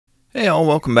Hey all,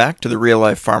 welcome back to the Real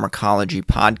Life Pharmacology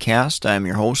podcast. I'm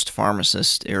your host,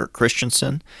 pharmacist Eric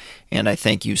Christensen, and I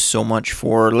thank you so much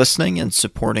for listening and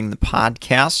supporting the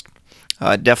podcast.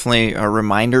 Definitely a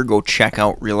reminder, go check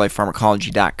out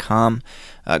reallifepharmacology.com.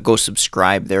 Go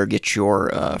subscribe there, get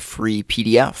your free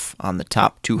PDF on the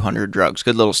top 200 drugs.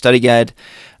 Good little study guide,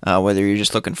 whether you're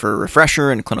just looking for a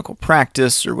refresher in clinical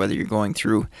practice or whether you're going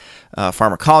through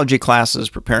pharmacology classes,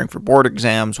 preparing for board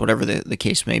exams, whatever the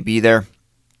case may be there.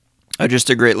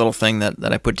 Just a great little thing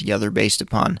that I put together based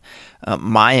upon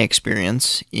my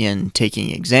experience in taking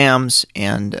exams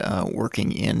and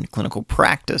working in clinical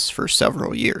practice for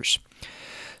several years.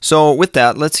 So with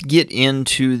that, let's get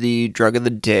into the drug of the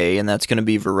day, and that's going to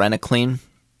be Varenicline.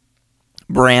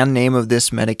 Brand name of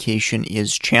this medication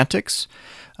is Chantix.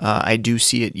 I do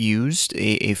see it used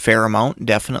a fair amount,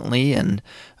 definitely, and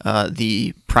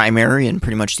the primary and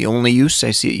pretty much the only use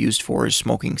I see it used for is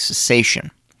smoking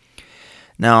cessation.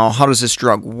 Now, how does this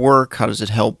drug work? How does it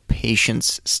help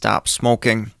patients stop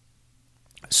smoking?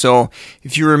 So,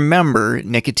 if you remember,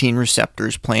 nicotine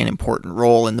receptors play an important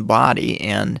role in the body,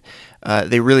 and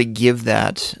they really give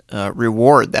that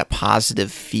reward, that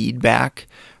positive feedback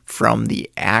from the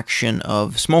action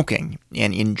of smoking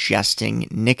and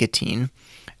ingesting nicotine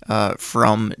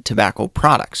from tobacco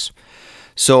products.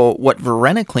 So, what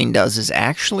Varenicline does is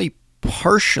actually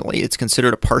it's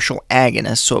considered a partial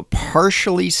agonist, so it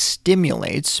partially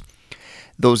stimulates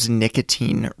those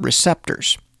nicotine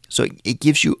receptors. So it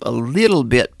gives you a little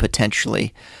bit,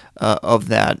 potentially, of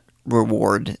that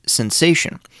reward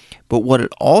sensation. But what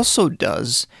it also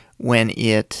does when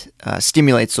it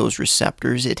stimulates those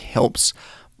receptors, it helps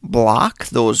block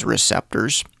those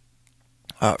receptors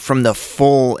from the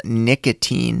full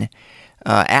nicotine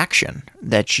action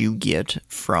that you get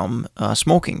from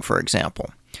smoking, for example.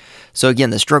 So again,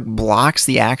 this drug blocks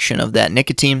the action of that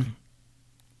nicotine,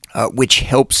 which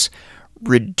helps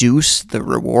reduce the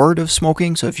reward of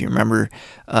smoking. So if you remember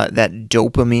that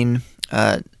dopamine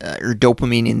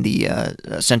in the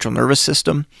central nervous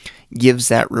system gives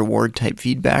that reward type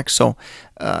feedback. So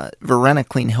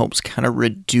Varenicline helps kind of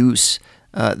reduce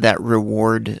that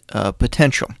reward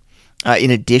potential.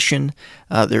 In addition,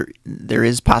 there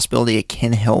is possibility it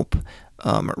can help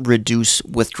reduce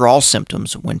withdrawal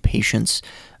symptoms when patients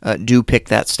do pick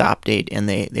that stop date and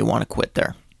they want to quit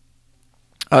there.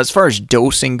 As far as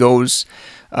dosing goes,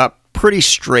 pretty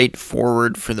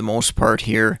straightforward for the most part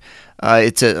here.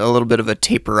 It's a little bit of a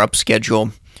taper up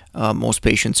schedule. Most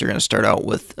patients are going to start out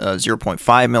with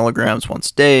 0.5 milligrams once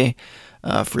a day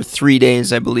for 3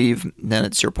 days, I believe. Then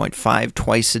it's 0.5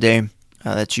 twice a day.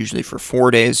 That's usually for 4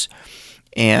 days.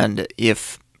 And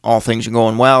if all things are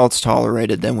going well, it's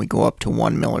tolerated, then we go up to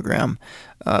 1 milligram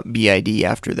BID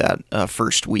after that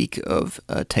first week of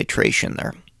titration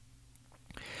there.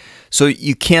 So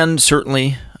you can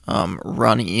certainly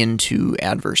run into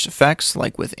adverse effects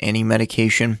like with any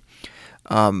medication.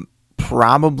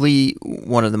 Probably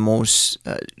one of the most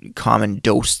common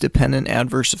dose-dependent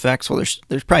adverse effects, well,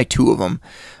 there's probably two of them.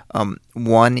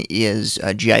 One is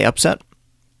GI upset.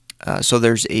 So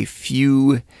there's a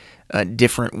few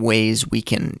different ways we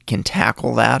can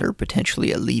tackle that or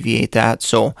potentially alleviate that.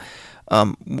 So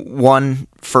one,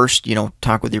 first,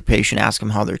 talk with your patient, ask them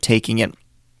how they're taking it.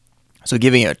 So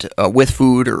giving it with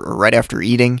food or right after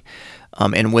eating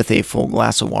and with a full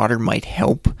glass of water might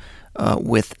help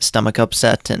with stomach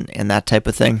upset and that type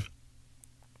of thing.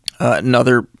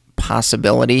 Another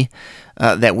possibility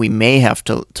that we may have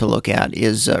to look at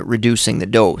is reducing the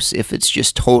dose if it's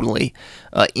just totally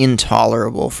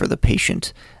intolerable for the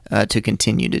patient to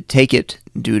continue to take it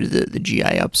due to the GI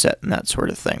upset and that sort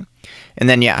of thing. And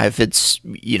then, yeah, if it's,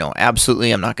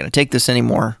 absolutely I'm not going to take this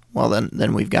anymore, well,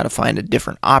 then we've got to find a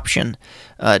different option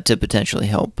to potentially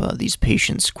help these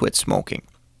patients quit smoking.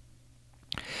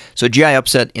 So GI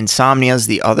upset, insomnia is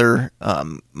the other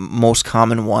most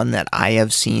common one that I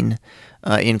have seen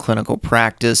in clinical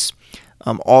practice.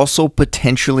 Also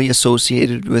potentially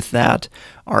associated with that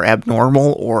are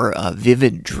abnormal or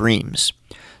vivid dreams.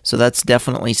 So that's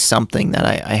definitely something that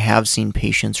I have seen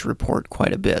patients report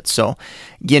quite a bit. So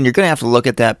again, you're going to have to look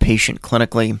at that patient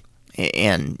clinically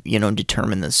and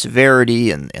determine the severity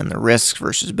and the risks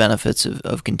versus benefits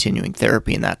of continuing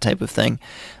therapy and that type of thing.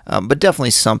 But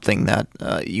definitely something that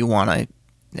you want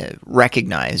to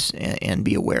recognize and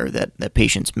be aware that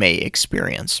patients may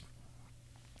experience.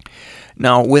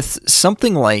 Now, with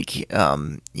something like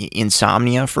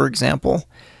insomnia, for example,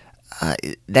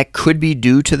 that could be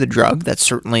due to the drug. That's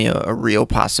certainly a real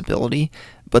possibility.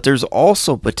 But there's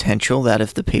also potential that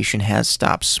if the patient has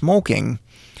stopped smoking,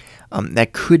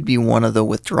 that could be one of the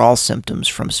withdrawal symptoms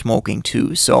from smoking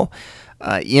too. So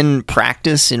In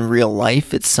practice, in real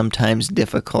life, it's sometimes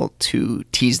difficult to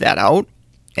tease that out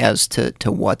as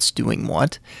to what's doing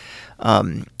what.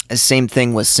 Same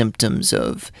thing with symptoms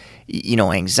of,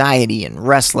 anxiety and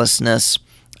restlessness,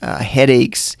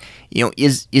 headaches.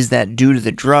 Is that due to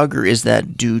the drug, or is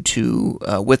that due to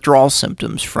withdrawal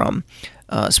symptoms from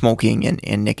smoking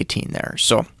and nicotine there?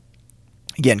 So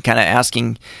again, kind of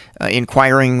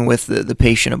inquiring with the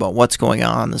patient about what's going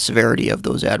on, the severity of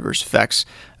those adverse effects,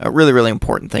 really, really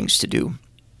important things to do.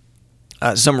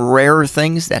 Some rare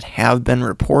things that have been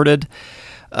reported,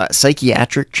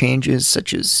 psychiatric changes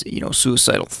such as,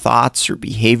 suicidal thoughts or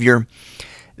behavior,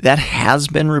 that has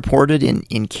been reported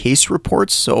in case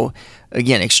reports. So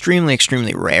again, extremely,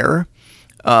 extremely rare.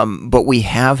 But we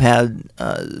have had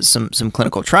some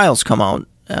clinical trials come out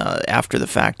after the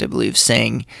fact, I believe,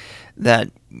 saying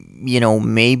that,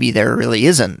 maybe there really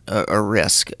isn't a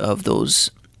risk of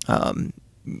those,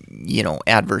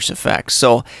 adverse effects.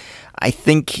 So I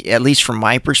think, at least from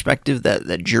my perspective, that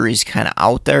the jury's kind of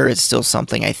out there. It's still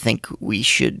something I think we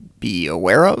should be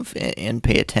aware of and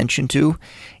pay attention to.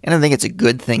 And I think it's a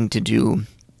good thing to do,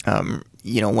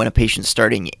 when a patient's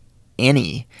starting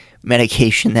any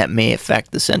medication that may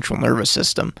affect the central nervous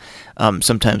system.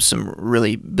 Sometimes some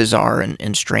really bizarre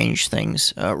and strange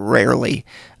things rarely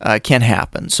can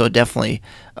happen. So definitely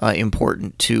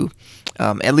important to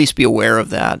at least be aware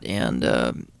of that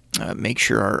and make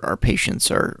sure our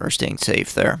patients are staying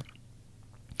safe there.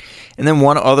 And then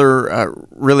one other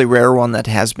really rare one that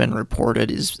has been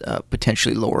reported is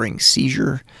potentially lowering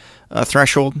seizure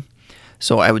threshold.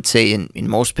 So I would say in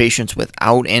most patients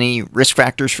without any risk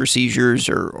factors for seizures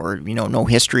or no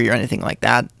history or anything like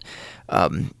that,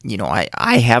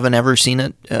 I haven't ever seen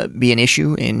it be an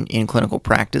issue in clinical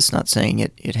practice. Not saying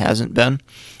it hasn't been.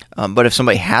 But if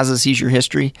somebody has a seizure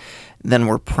history, then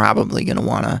we're probably going to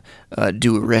want to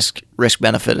do a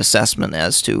risk-benefit assessment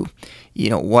as to,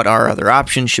 what are other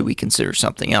options? Should we consider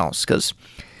something else? Because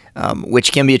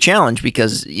which can be a challenge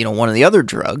because, one of the other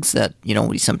drugs that,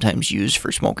 we sometimes use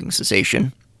for smoking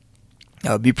cessation,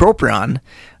 bupropion,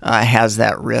 has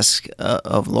that risk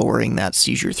of lowering that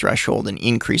seizure threshold and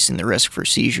increasing the risk for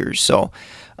seizures. So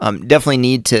definitely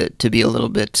need to be a little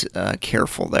bit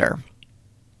careful there.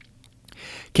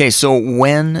 Okay, so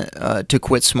when to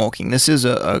quit smoking? This is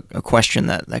a question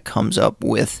that comes up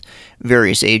with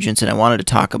various agents, and I wanted to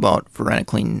talk about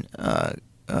Varenicline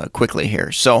quickly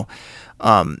here. So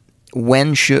upon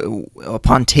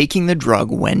taking the drug,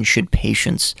 when should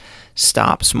patients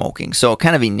stop smoking? So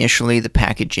kind of initially, the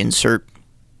package insert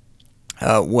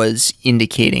was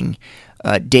indicating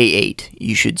day 8,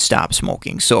 you should stop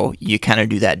smoking. So you kind of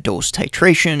do that dose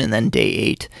titration, and then day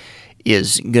 8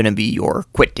 is going to be your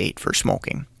quit date for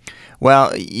smoking.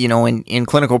 Well, in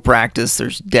clinical practice,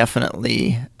 there's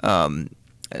definitely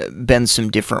been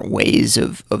some different ways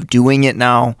of doing it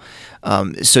now.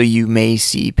 So you may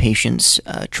see patients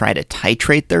try to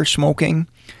titrate their smoking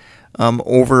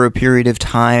over a period of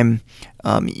time.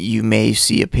 You may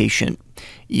see a patient,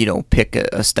 pick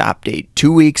a stop date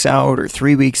 2 weeks out or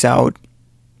 3 weeks out.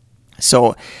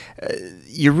 So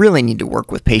you really need to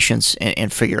work with patients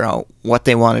and figure out what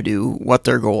they want to do, what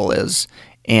their goal is,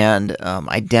 and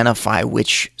identify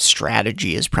which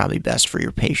strategy is probably best for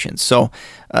your patients. So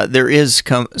there is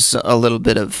a little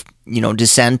bit of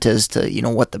dissent as to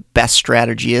what the best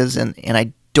strategy is, and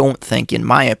I don't think, in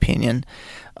my opinion,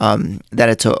 that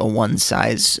it's a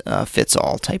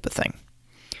one-size-fits-all type of thing.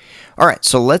 All right,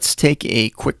 so let's take a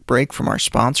quick break from our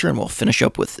sponsor, and we'll finish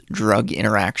up with drug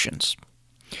interactions.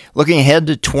 Looking ahead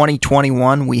to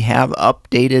 2021, we have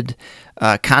updated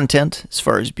content as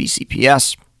far as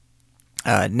BCPS,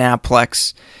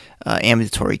 NAPLEX,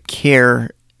 ambulatory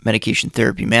care, medication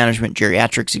therapy management,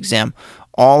 geriatrics exam.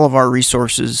 All of our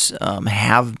resources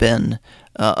have been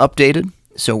updated,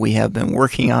 so we have been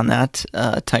working on that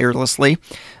tirelessly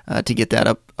to get that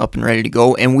up and ready to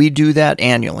go, and we do that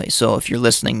annually. So if you're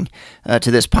listening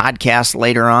to this podcast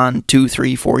later on, 2,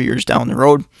 3, 4 years down the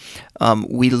road,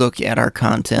 we look at our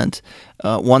content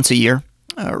once a year,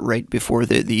 right before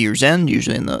the year's end,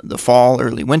 usually in the fall,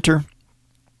 early winter,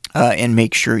 and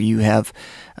make sure you have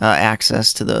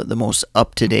access to the most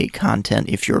up-to-date content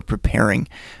if you're preparing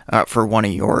for one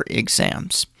of your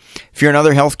exams. If you're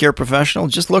another healthcare professional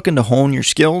just looking to hone your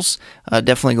skills,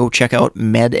 definitely go check out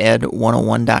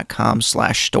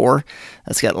meded101.com/store.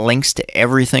 That's got links to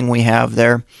everything we have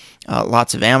there.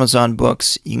 Lots of Amazon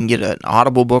books. You can get an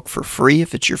Audible book for free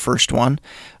if it's your first one.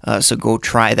 So go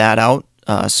try that out.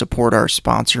 Support our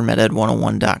sponsor,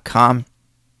 meded101.com.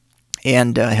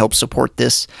 And help support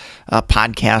this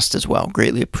podcast as well.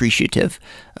 Greatly appreciative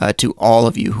to all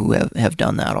of you who have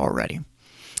done that already.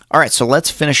 All right, so let's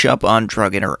finish up on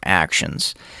drug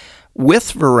interactions.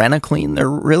 With Varenicline, there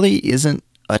really isn't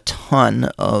a ton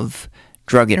of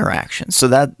drug interactions, so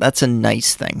that's a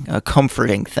nice thing, a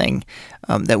comforting thing,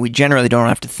 that we generally don't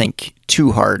have to think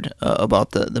too hard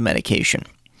about the medication.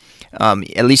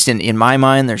 At least in my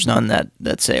mind, there's none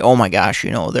that say, oh my gosh,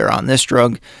 they're on this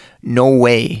drug. No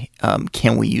way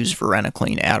can we use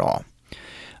Varenicline at all.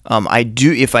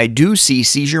 If I do see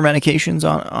seizure medications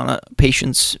on a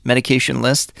patient's medication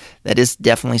list, that is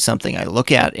definitely something I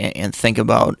look at and think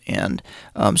about, and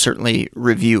certainly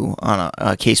review on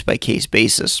a case-by-case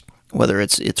basis, whether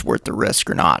it's worth the risk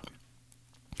or not.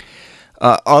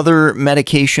 Other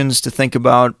medications to think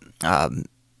about,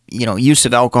 use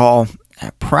of alcohol,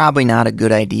 probably not a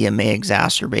good idea, may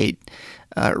exacerbate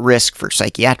risk for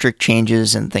psychiatric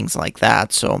changes and things like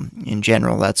that. So in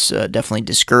general, that's definitely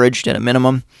discouraged at a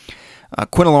minimum.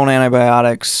 Quinolone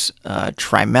antibiotics,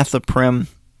 trimethoprim,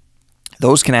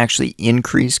 those can actually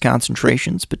increase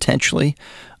concentrations potentially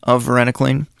of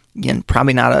Varenicline. Again,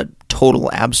 probably not a total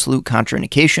absolute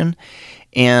contraindication.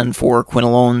 And for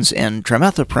quinolones and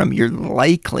trimethoprim, you're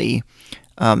likely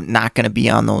not going to be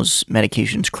on those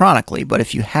medications chronically. But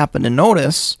if you happen to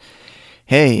notice,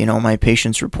 hey, my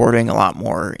patient's reporting a lot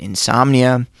more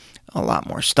insomnia, a lot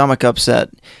more stomach upset,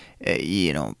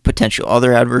 potential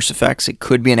other adverse effects. It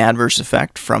could be an adverse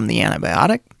effect from the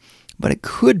antibiotic, but it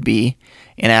could be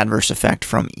an adverse effect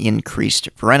from increased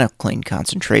Varenicline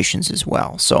concentrations as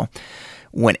well. So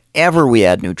whenever we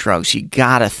add new drugs, you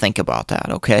got to think about that,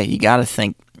 okay? You got to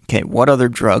think, okay, what other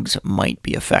drugs might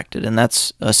be affected? And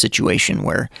that's a situation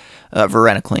where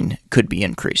Varenicline could be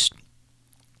increased.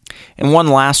 And one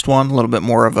last one, a little bit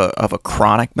more of a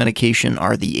chronic medication,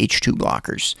 are the H2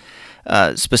 blockers.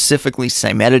 Specifically,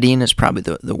 cimetidine is probably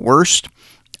the worst.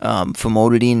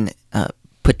 Famotidine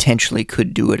potentially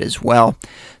could do it as well.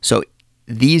 So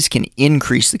these can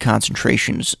increase the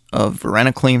concentrations of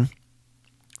Varenicline.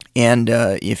 And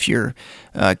if you're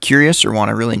curious or want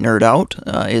to really nerd out,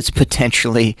 it's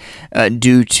potentially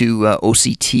due to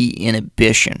OCT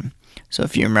inhibition. So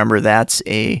if you remember, that's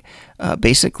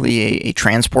basically a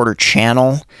transporter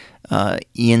channel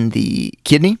in the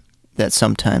kidney that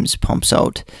sometimes pumps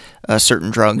out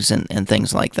certain drugs and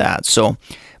things like that. So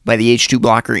by the H2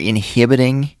 blocker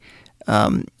inhibiting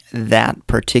that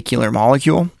particular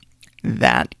molecule,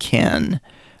 that can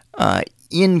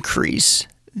increase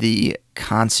the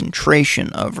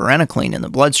concentration of Varenicline in the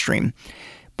bloodstream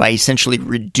by essentially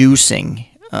reducing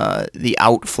the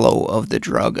outflow of the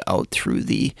drug out through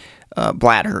the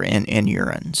bladder and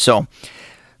urine. So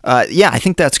I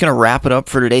think that's going to wrap it up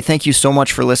for today. Thank you so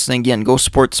much for listening. Again, go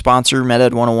support the sponsor,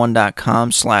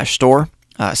 meded101.com/store.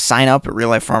 Sign up at Real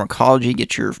Life Pharmacology.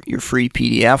 Get your free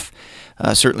PDF,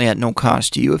 certainly at no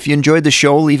cost to you. If you enjoyed the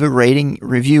show, leave a rating,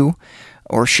 review,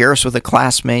 or share us with a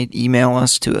classmate. Email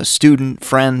us to a student,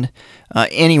 friend,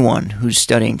 anyone who's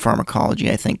studying pharmacology.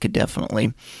 I think could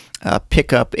definitely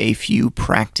pick up a few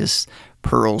practice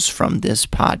pearls from this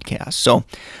podcast. So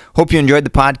hope you enjoyed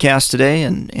the podcast today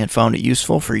and found it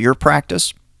useful for your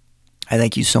practice. I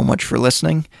thank you so much for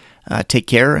listening. Take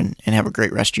care and have a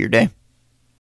great rest of your day.